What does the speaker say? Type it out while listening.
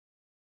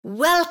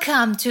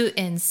Welcome to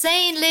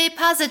Insanely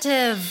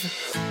Positive!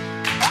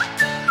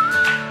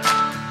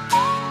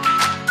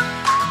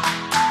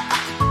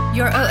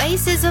 Your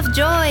oasis of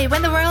joy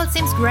when the world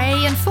seems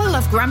grey and full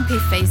of grumpy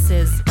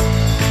faces.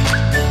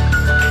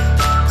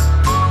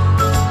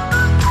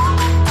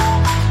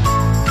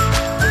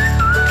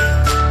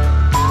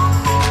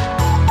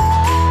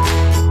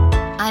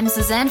 I'm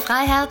Suzanne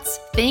Freiherz.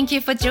 Thank you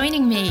for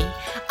joining me.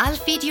 I'll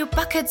feed you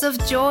buckets of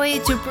joy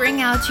to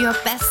bring out your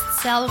best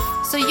self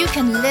so you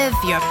can live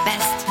your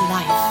best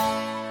life.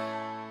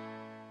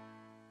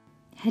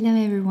 Hello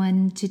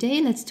everyone. Today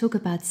let's talk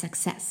about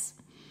success.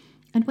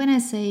 And when I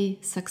say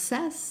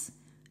success,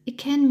 it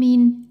can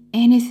mean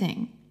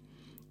anything.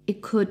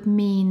 It could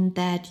mean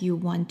that you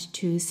want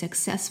to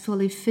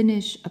successfully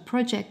finish a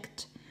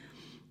project,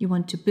 you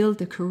want to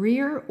build a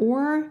career,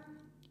 or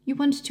you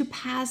want to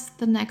pass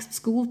the next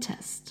school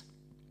test.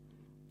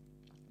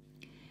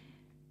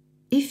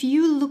 If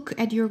you look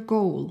at your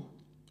goal,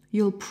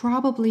 you'll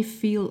probably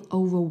feel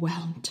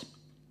overwhelmed.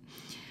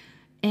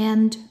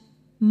 And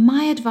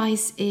my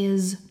advice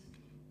is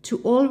to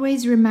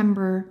always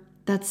remember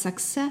that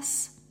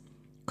success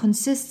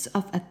consists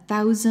of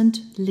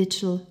 1,000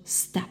 little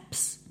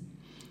steps.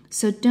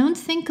 So don't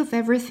think of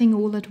everything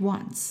all at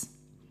once.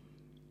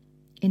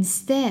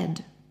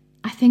 Instead,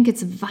 I think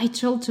it's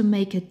vital to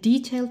make a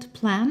detailed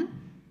plan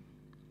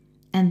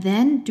and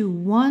then do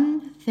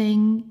one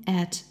thing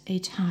at a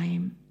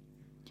time.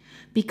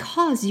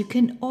 Because you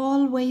can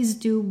always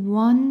do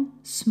one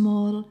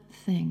small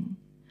thing.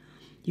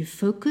 You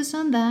focus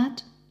on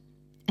that,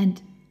 and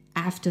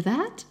after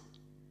that,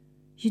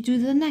 you do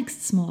the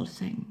next small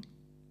thing.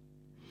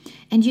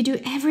 And you do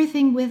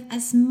everything with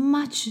as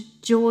much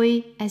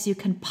joy as you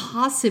can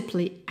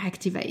possibly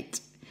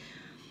activate.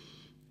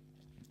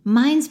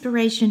 My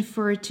inspiration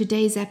for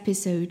today's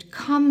episode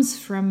comes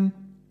from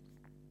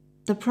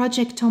the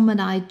project Tom and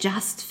I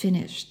just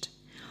finished.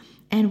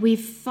 And we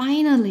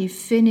finally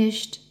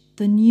finished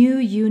the new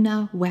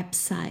Yuna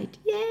website.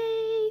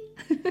 Yay!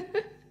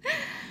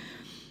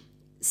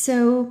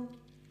 So,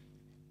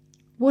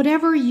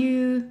 whatever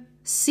you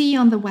see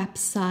on the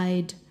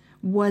website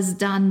was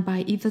done by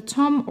either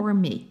Tom or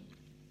me.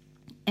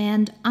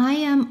 And I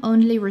am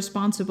only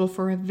responsible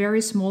for a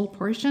very small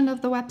portion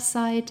of the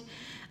website.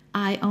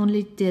 I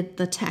only did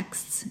the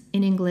texts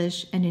in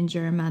English and in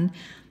German.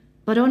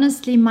 But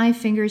honestly, my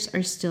fingers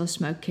are still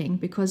smoking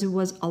because it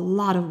was a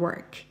lot of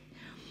work.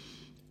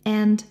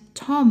 And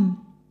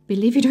Tom,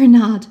 believe it or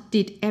not,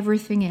 did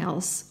everything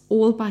else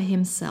all by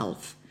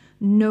himself.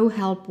 No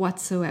help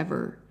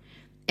whatsoever.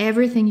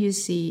 Everything you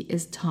see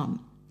is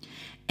Tom.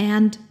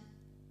 And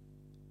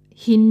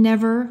he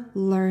never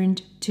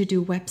learned to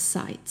do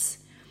websites.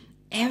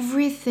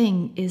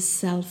 Everything is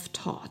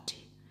self-taught.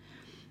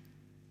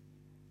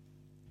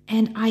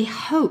 And I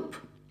hope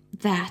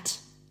that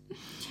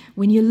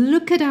when you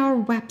look at our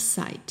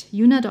website,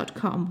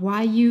 yuna.com,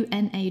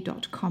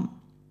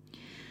 yuna.com,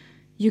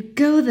 you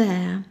go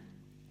there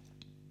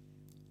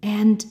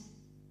and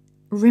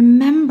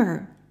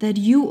remember that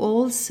you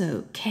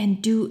also can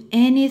do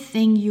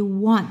anything you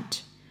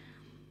want.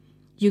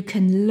 You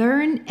can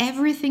learn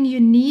everything you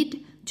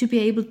need to be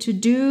able to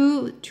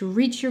do, to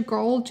reach your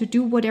goal, to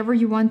do whatever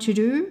you want to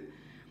do.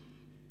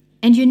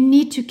 And you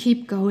need to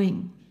keep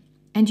going.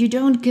 And you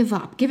don't give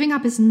up. Giving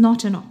up is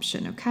not an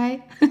option,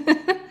 okay?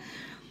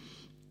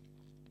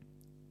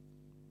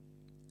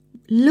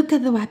 Look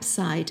at the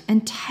website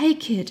and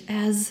take it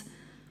as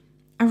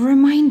a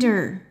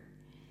reminder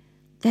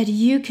that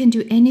you can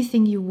do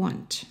anything you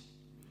want.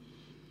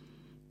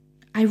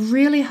 I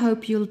really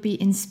hope you'll be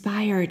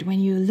inspired when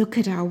you look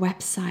at our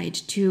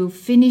website to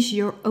finish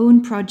your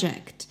own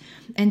project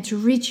and to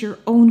reach your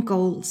own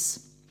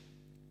goals.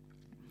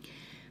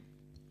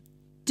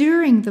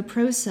 During the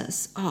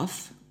process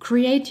of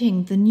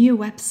creating the new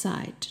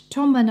website,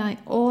 Tom and I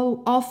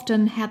all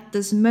often had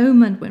this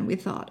moment when we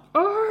thought,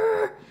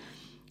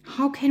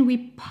 how can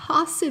we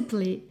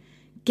possibly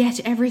get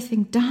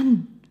everything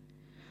done?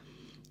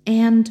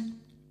 And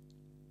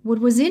what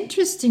was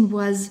interesting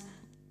was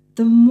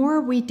the more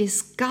we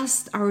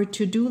discussed our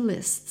to-do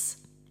lists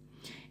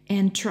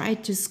and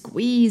tried to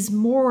squeeze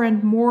more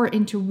and more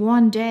into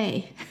one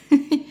day,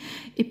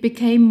 it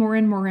became more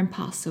and more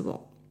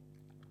impossible.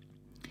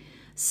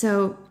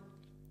 So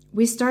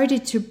we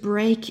started to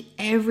break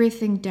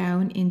everything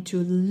down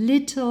into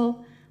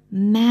little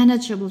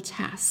manageable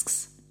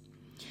tasks.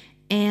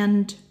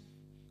 And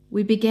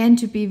we began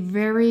to be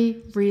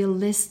very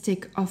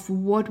realistic of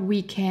what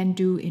we can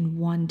do in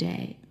one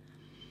day.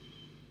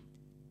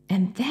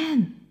 And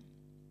then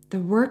the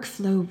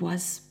workflow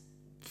was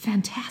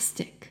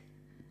fantastic.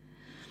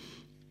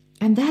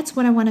 And that's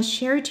what I want to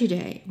share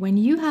today. When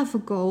you have a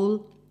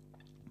goal,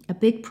 a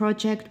big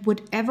project,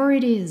 whatever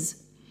it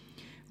is,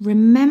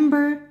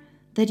 remember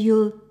that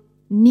you'll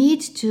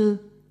need to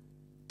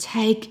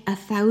take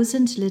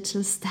 1,000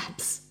 little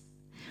steps.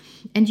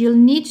 And you'll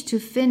need to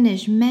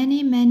finish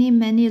many, many,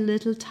 many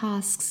little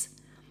tasks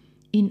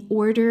in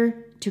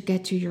order to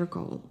get to your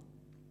goal.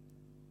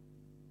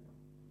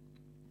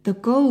 The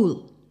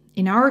goal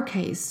in our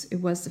case,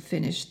 it was the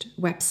finished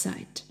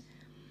website,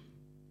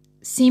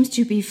 seems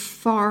to be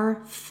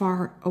far,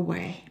 far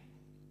away.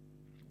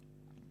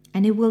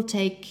 And it will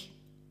take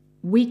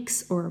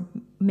weeks or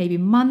maybe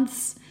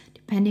months,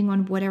 depending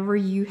on whatever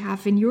you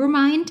have in your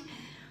mind,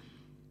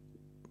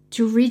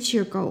 to reach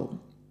your goal.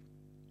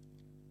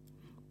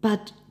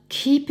 But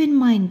keep in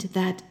mind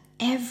that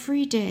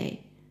every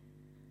day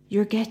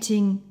you're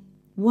getting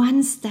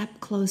one step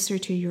closer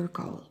to your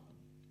goal.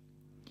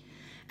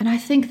 And I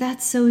think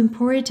that's so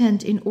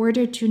important in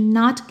order to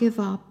not give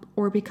up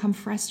or become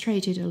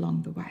frustrated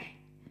along the way.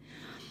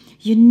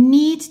 You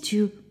need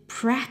to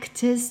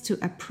practice to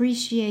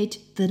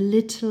appreciate the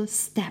little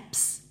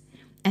steps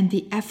and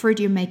the effort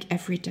you make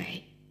every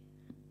day.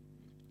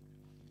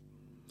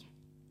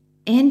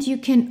 And you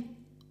can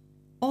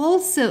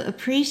also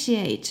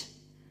appreciate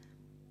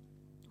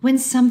when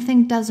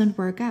something doesn't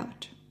work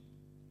out.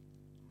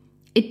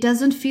 It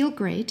doesn't feel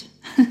great,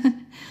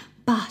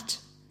 but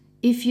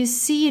if you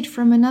see it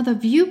from another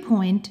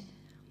viewpoint,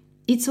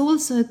 it's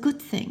also a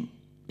good thing.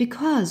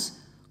 Because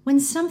when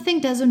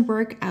something doesn't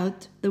work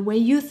out the way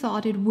you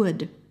thought it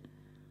would,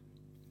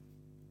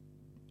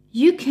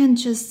 you can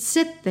just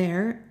sit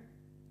there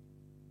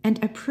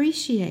and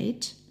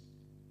appreciate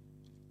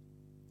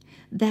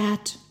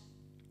that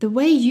the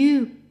way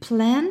you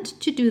planned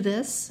to do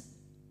this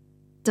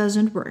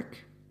doesn't work.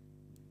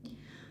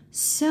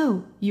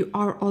 So you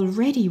are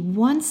already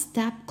one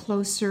step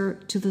closer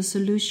to the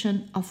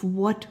solution of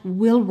what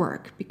will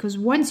work. Because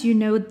once you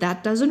know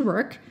that doesn't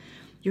work,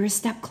 you're a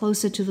step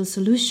closer to the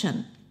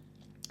solution.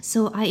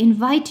 So I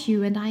invite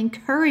you and I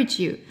encourage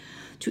you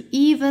to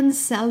even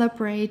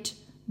celebrate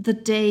the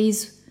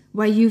days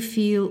where you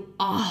feel,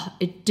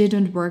 it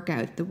didn't work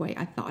out the way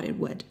I thought it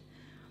would.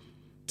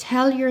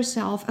 Tell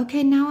yourself,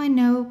 okay, now I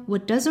know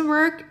what doesn't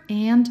work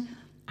and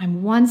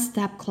I'm one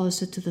step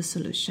closer to the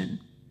solution.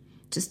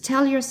 Just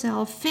tell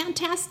yourself,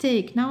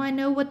 fantastic, now I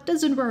know what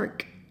doesn't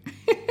work.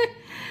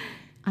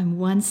 I'm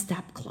one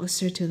step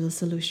closer to the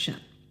solution.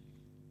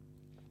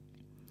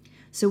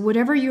 So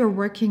whatever you're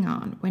working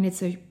on, when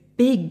it's a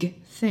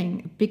big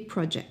thing, a big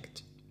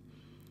project,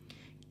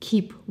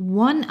 keep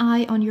one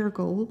eye on your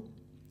goal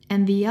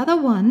and the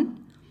other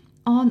one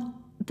on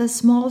the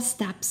small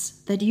steps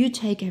that you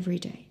take every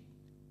day.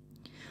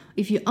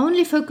 If you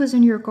only focus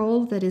on your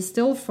goal that is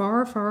still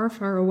far, far,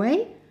 far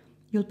away,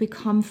 you'll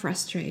become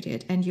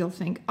frustrated and you'll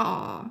think,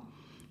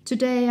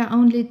 today I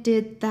only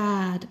did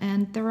that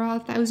and there are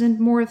 1,000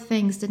 more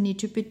things that need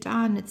to be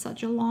done. It's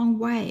such a long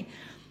way.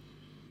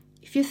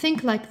 If you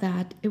think like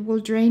that, it will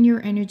drain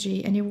your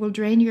energy and it will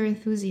drain your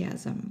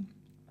enthusiasm.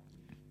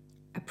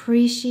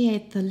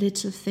 Appreciate the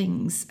little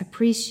things.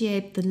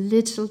 Appreciate the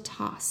little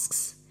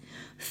tasks.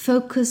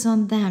 Focus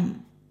on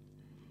them.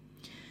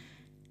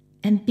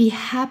 And be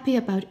happy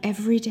about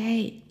every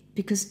day,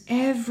 because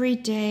every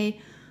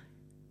day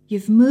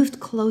you've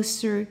moved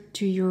closer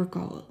to your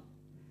goal.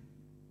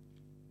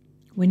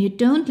 When you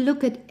don't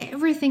look at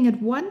everything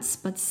at once,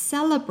 but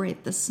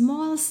celebrate the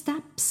small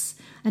steps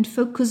and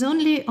focus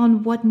only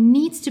on what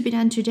needs to be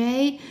done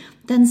today,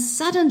 then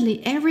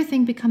suddenly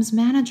everything becomes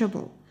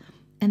manageable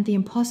and the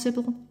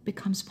impossible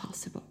becomes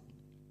possible.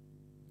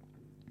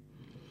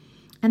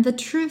 And the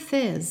truth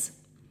is,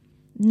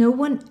 no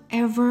one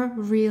ever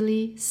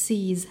really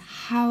sees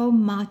how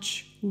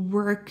much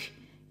work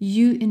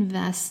you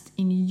invest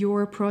in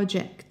your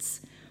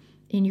projects,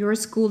 in your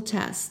school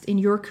test, in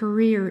your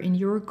career, in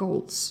your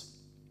goals.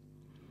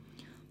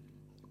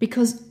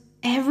 Because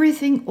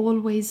everything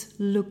always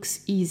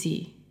looks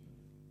easy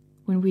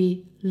when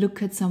we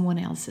look at someone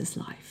else's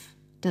life,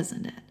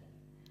 doesn't it?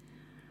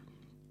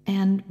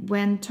 And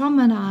when Tom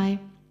and I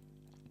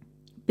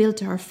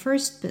built our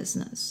first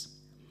business,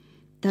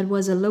 that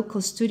was a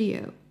local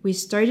studio. We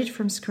started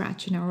from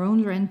scratch in our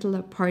own rental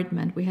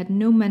apartment. We had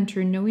no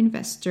mentor, no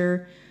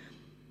investor.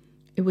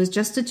 It was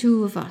just the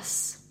two of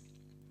us.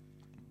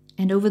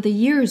 And over the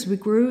years, we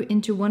grew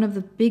into one of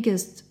the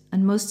biggest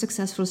and most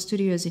successful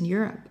studios in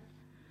Europe.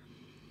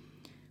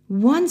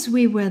 Once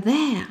we were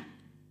there,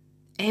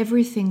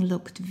 everything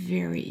looked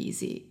very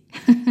easy.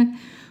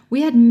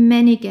 We had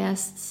many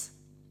guests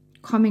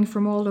coming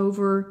from all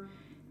over,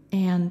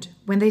 and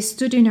when they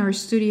stood in our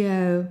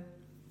studio,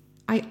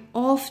 I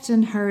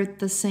often heard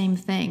the same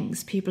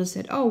things. People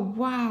said, oh,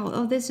 wow,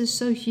 oh, this is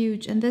so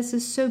huge and this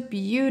is so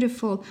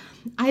beautiful.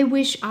 I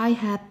wish I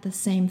had the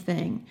same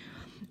thing.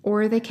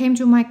 Or they came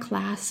to my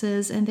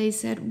classes and they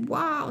said,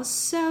 wow,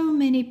 so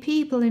many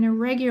people in a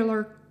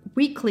regular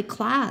weekly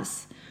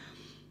class.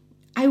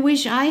 I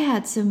wish I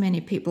had so many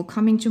people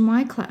coming to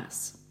my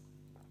class.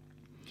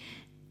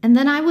 And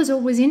then I was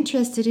always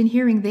interested in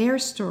hearing their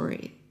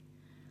story,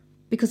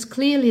 because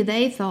clearly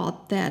they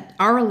thought that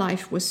our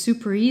life was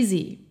super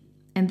easy.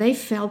 And they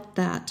felt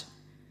that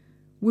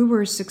we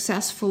were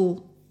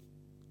successful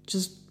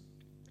just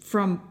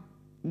from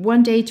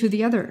one day to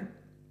the other.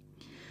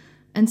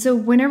 And so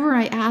whenever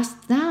I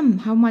asked them,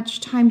 how much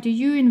time do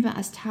you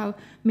invest? How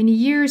many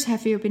years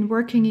have you been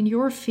working in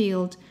your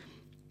field?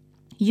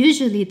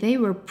 Usually they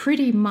were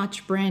pretty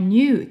much brand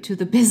new to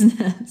the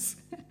business.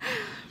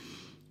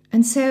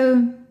 And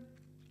so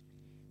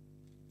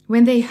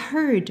When they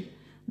heard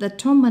that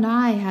Tom and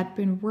I had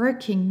been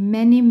working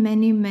many,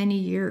 many, many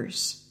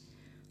years,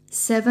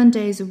 7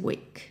 days a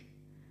week,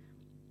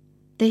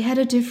 they had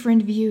a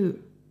different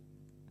view.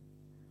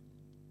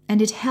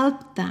 And it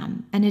helped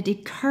them and it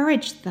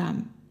encouraged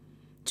them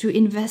to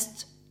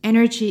invest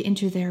energy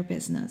into their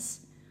business.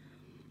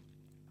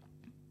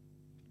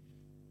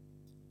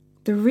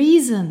 The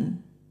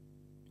reason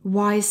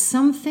why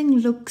something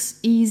looks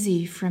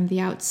easy from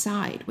the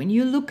outside, when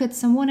you look at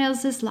someone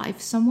else's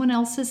life, someone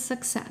else's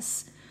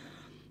success,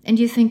 and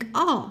you think,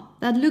 oh,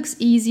 that looks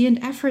easy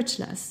and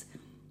effortless,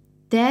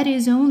 that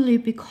is only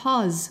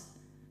because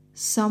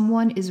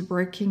someone is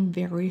working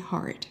very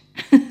hard.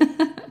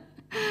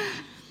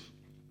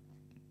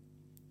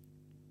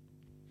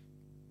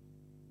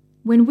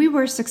 When we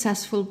were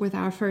successful with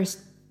our first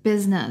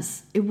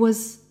business, it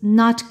was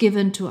not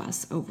given to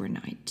us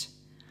overnight.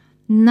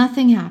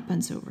 Nothing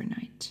happens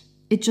overnight.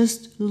 It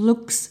just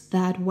looks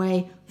that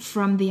way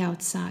from the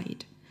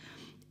outside.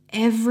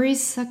 Every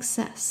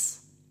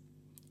successful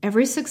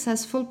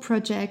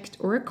project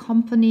or a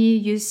company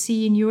you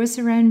see in your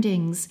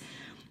surroundings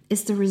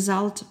is the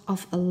result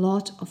of a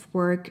lot of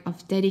work,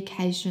 of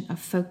dedication, of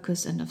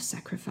focus, and of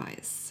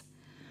sacrifice.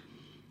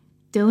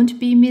 Don't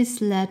be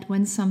misled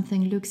when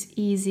something looks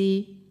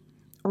easy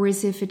or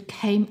as if it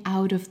came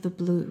out of the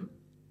blue.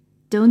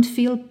 Don't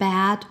feel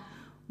bad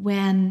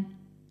when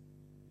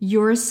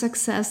your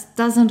success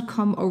doesn't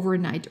come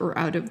overnight or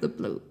out of the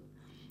blue.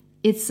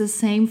 It's the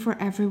same for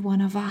every one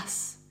of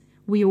us.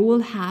 We all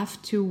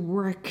have to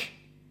work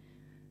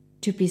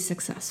to be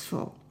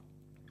successful.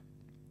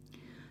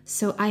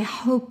 So I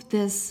hope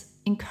this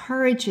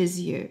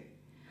encourages you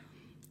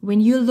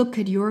when you look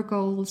at your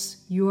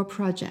goals, your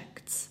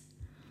projects.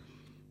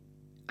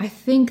 I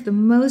think the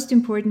most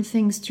important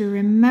things to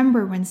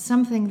remember when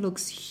something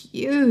looks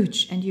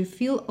huge and you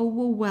feel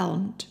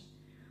overwhelmed,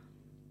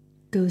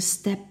 go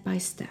step by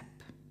step.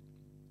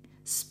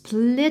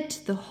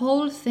 Split the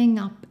whole thing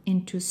up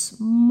into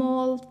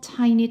small,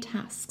 tiny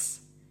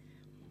tasks.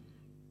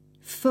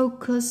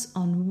 Focus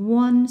on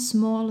one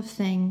small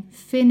thing,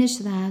 finish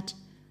that,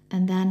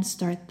 and then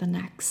start the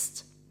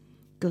next.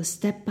 Go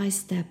step by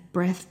step,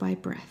 breath by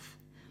breath.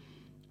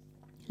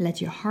 Let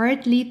your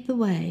heart lead the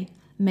way.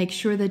 Make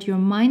sure that your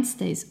mind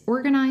stays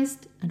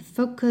organized and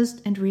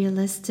focused and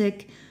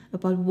realistic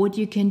about what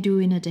you can do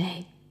in a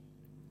day.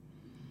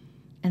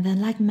 And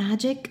then, like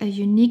magic, a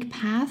unique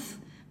path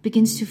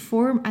begins to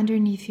form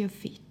underneath your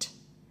feet.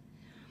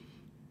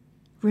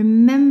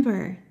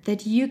 Remember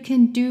that you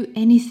can do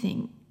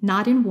anything,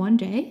 not in one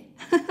day,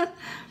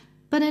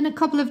 but in a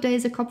couple of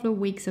days, a couple of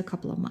weeks, a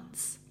couple of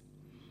months.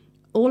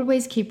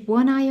 Always keep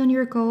one eye on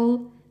your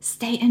goal,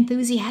 stay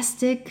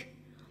enthusiastic,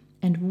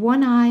 and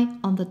one eye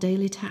on the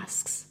daily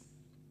tasks.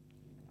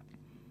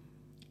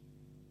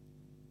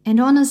 And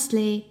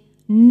honestly,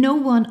 no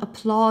one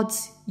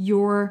applauds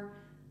your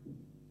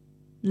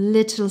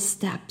little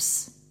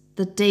steps,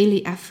 the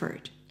daily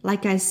effort.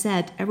 Like I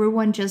said,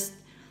 everyone just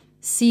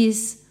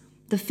sees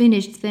the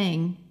finished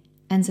thing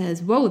and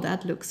says, whoa,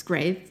 that looks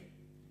great.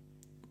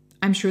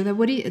 I'm sure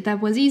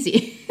that was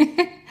easy.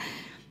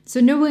 So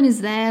no one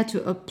is there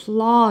to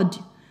applaud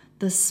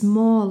the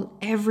small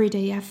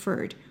everyday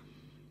effort.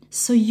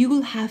 So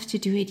you'll have to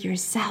do it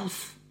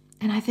yourself.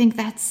 And I think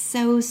that's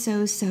so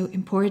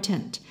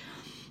important,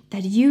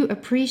 that you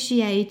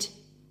appreciate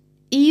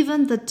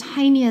even the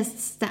tiniest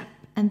step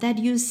and that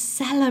you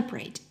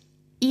celebrate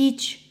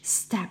each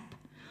step,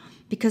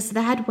 because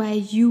that way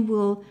you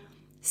will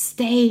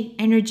stay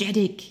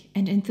energetic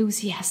and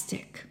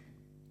enthusiastic.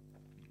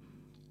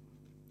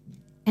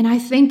 And I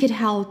think it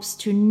helps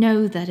to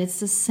know that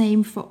it's the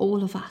same for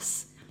all of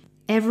us.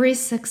 Every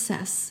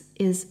success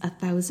is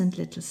 1,000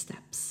 little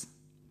steps.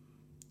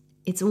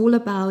 It's all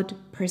about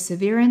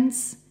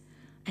perseverance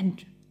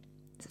and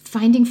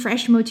finding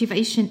fresh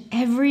motivation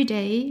every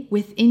day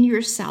within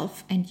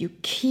yourself, and you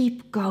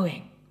keep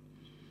going.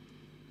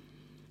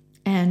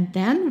 And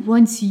then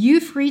once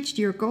you've reached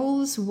your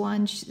goals,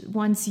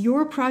 once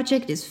your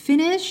project is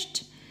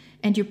finished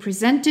and you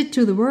present it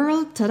to the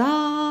world,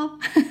 ta-da,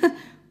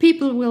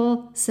 people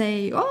will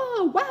say,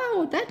 oh,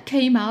 wow, that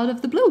came out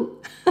of the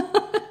blue.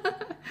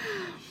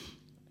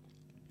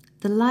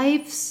 The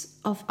lives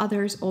of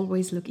others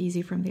always look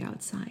easy from the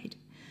outside.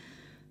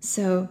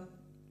 So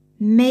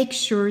make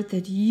sure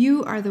that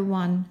you are the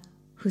one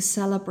who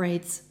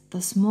celebrates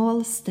the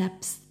small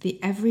steps, the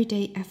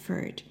everyday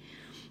effort.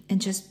 And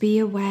just be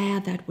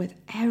aware that with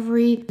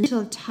every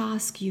little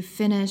task you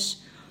finish,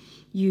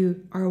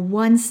 you are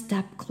one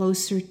step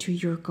closer to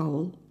your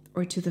goal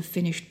or to the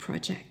finished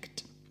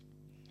project.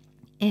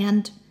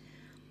 And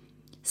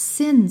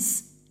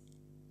since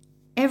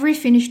every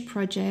finished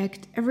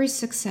project, every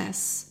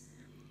success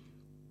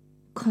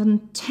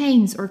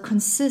contains or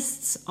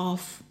consists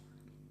of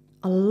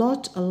a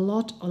lot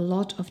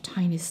of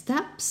tiny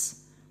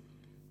steps,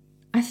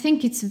 I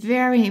think it's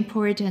very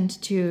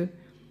important to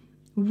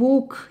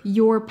walk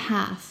your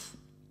path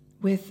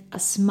with a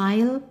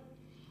smile,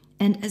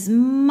 and as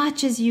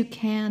much as you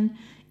can,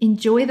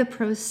 enjoy the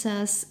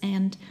process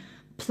and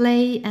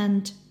play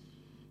and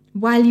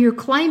while you're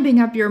climbing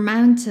up your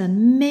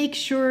mountain, make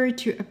sure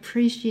to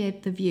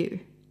appreciate the view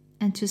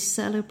and to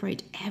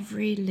celebrate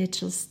every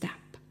little step.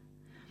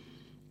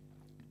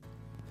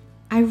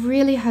 I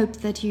really hope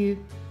that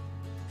you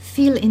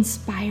feel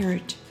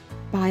inspired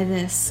by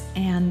this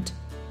and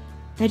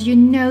that you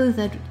know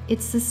that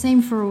it's the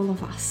same for all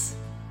of us.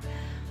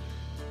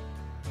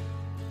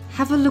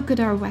 Have a look at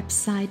our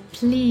website,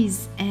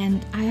 please,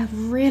 and I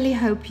really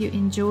hope you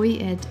enjoy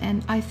it.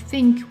 And I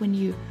think when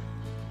you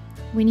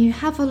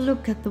have a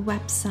look at the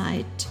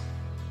website,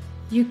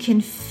 you can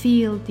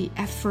feel the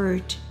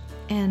effort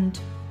and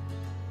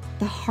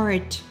the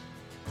heart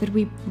that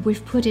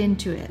we've put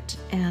into it,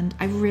 and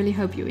I really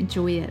hope you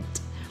enjoy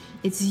it.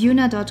 It's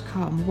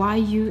yuna.com,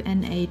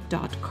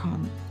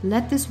 yuna.com.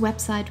 Let this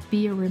website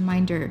be a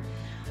reminder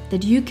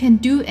that you can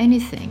do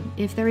anything.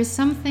 If there is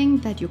something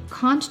that you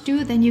can't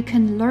do, then you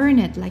can learn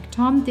it, like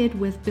Tom did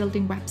with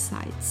building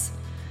websites.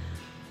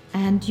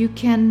 And you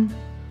can,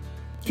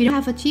 if you don't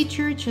have a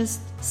teacher,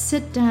 just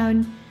sit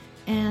down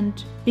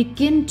and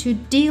begin to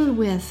deal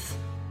with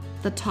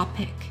the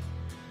topic.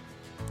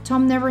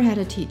 Tom never had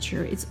a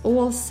teacher. It's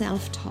all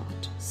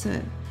self-taught.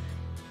 So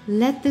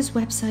let this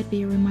website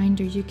be a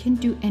reminder. You can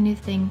do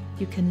anything.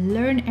 You can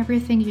learn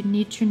everything you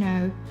need to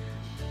know.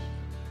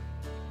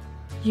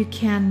 You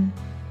can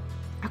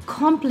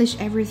accomplish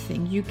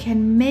everything. You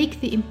can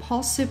make the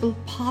impossible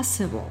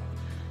possible.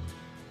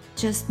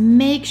 Just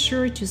make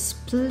sure to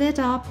split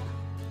up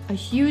a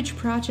huge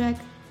project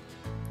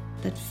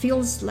that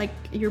feels like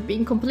you're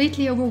being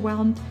completely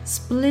overwhelmed.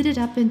 Split it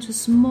up into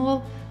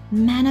small,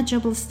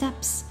 manageable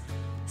steps.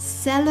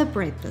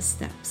 Celebrate the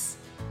steps.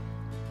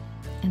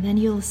 And then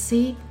you'll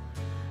see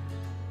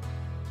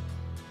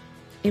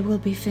it will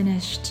be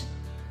finished.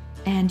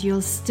 And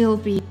you'll still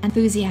be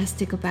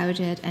enthusiastic about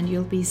it, and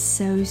you'll be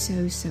so,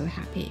 so, so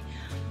happy.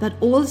 But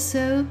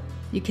also,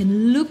 you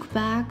can look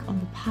back on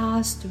the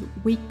past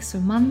weeks or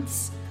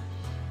months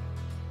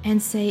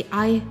and say,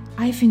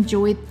 I've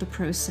enjoyed the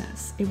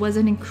process. It was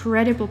an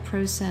incredible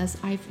process.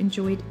 I've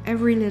enjoyed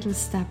every little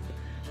step,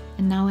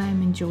 and now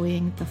I'm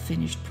enjoying the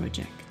finished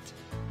project.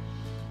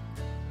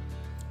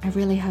 I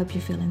really hope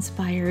you feel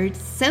inspired,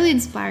 so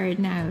inspired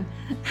now.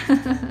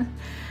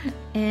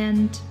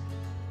 And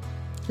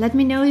let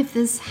me know if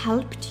this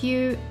helped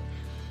you.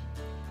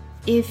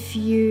 If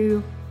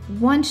you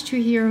want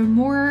to hear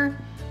more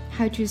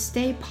how to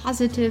stay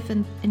positive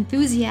and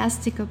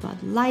enthusiastic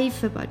about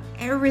life, about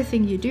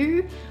everything you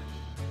do,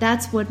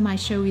 that's what my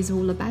show is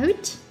all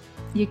about.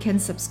 You can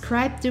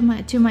subscribe to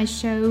my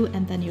show,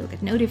 and then you'll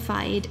get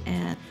notified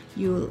and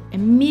you'll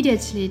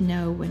immediately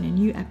know when a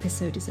new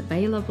episode is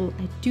available.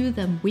 I do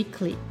them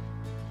weekly.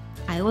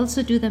 I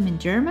also do them in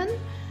German.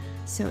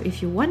 So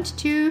if you want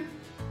to,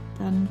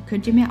 dann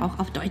könnt ihr mir auch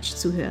auf Deutsch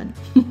zuhören.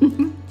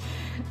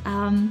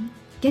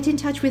 Get in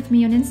touch with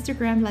me on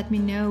Instagram. Let me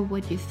know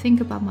what you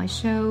think about my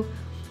show.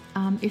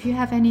 If you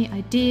have any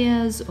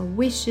ideas or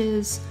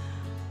wishes,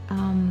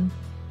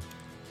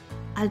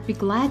 I'll be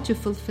glad to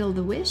fulfill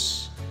the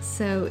wish.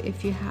 So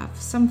if you have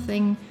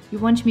something you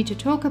want me to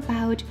talk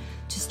about,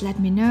 just let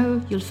me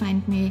know. You'll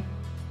find me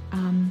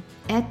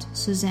at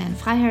Suzanne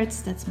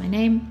Freiherz. That's my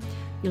name.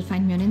 You'll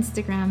find me on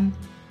Instagram.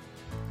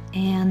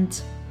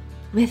 And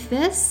with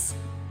this,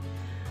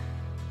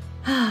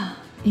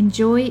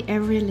 enjoy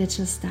every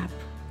little step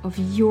of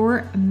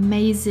your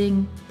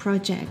amazing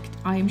project.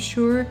 I am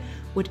sure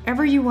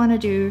whatever you want to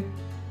do,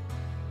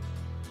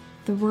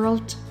 the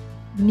world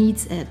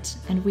needs it,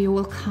 and we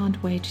all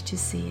can't wait to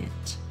see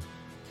it.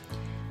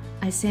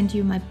 I send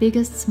you my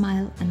biggest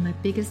smile and my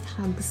biggest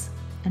hugs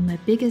and my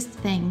biggest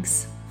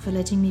thanks for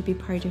letting me be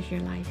part of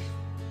your life.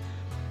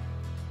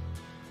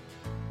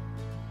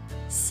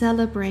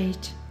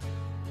 Celebrate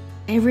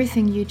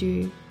everything you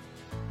do,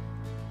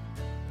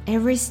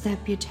 every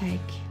step you take.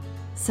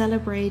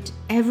 Celebrate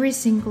every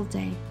single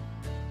day,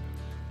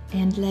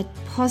 and let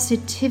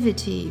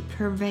positivity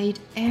pervade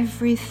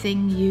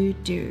everything you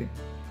do,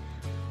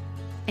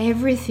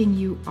 everything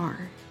you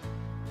are,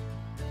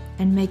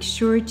 and make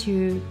sure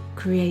to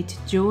create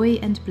joy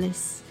and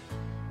bliss.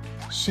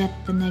 Shed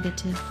the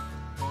negative.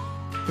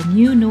 The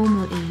new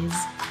normal is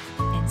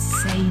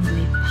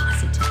insanely